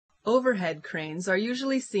Overhead cranes are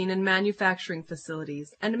usually seen in manufacturing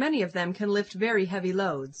facilities, and many of them can lift very heavy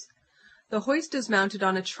loads. The hoist is mounted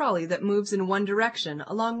on a trolley that moves in one direction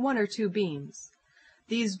along one or two beams.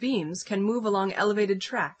 These beams can move along elevated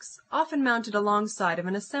tracks, often mounted alongside of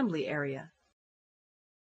an assembly area.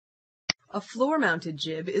 A floor-mounted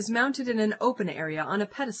jib is mounted in an open area on a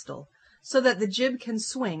pedestal, so that the jib can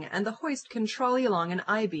swing and the hoist can trolley along an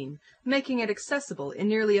I-beam, making it accessible in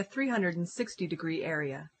nearly a 360-degree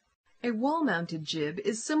area. A wall-mounted jib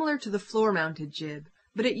is similar to the floor-mounted jib,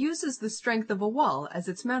 but it uses the strength of a wall as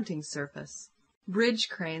its mounting surface. Bridge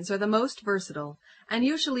cranes are the most versatile and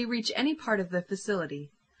usually reach any part of the facility.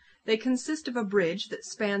 They consist of a bridge that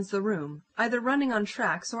spans the room, either running on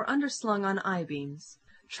tracks or underslung on I-beams.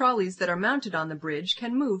 Trolleys that are mounted on the bridge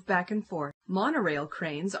can move back and forth. Monorail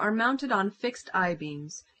cranes are mounted on fixed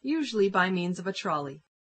I-beams, usually by means of a trolley.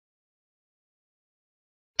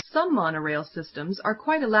 Some monorail systems are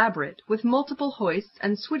quite elaborate, with multiple hoists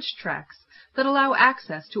and switch tracks that allow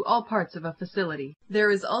access to all parts of a facility.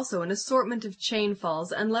 There is also an assortment of chain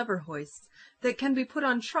falls and lever hoists that can be put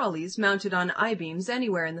on trolleys mounted on I-beams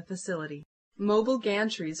anywhere in the facility. Mobile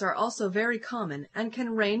gantries are also very common and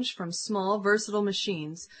can range from small, versatile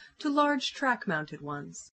machines to large track-mounted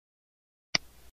ones.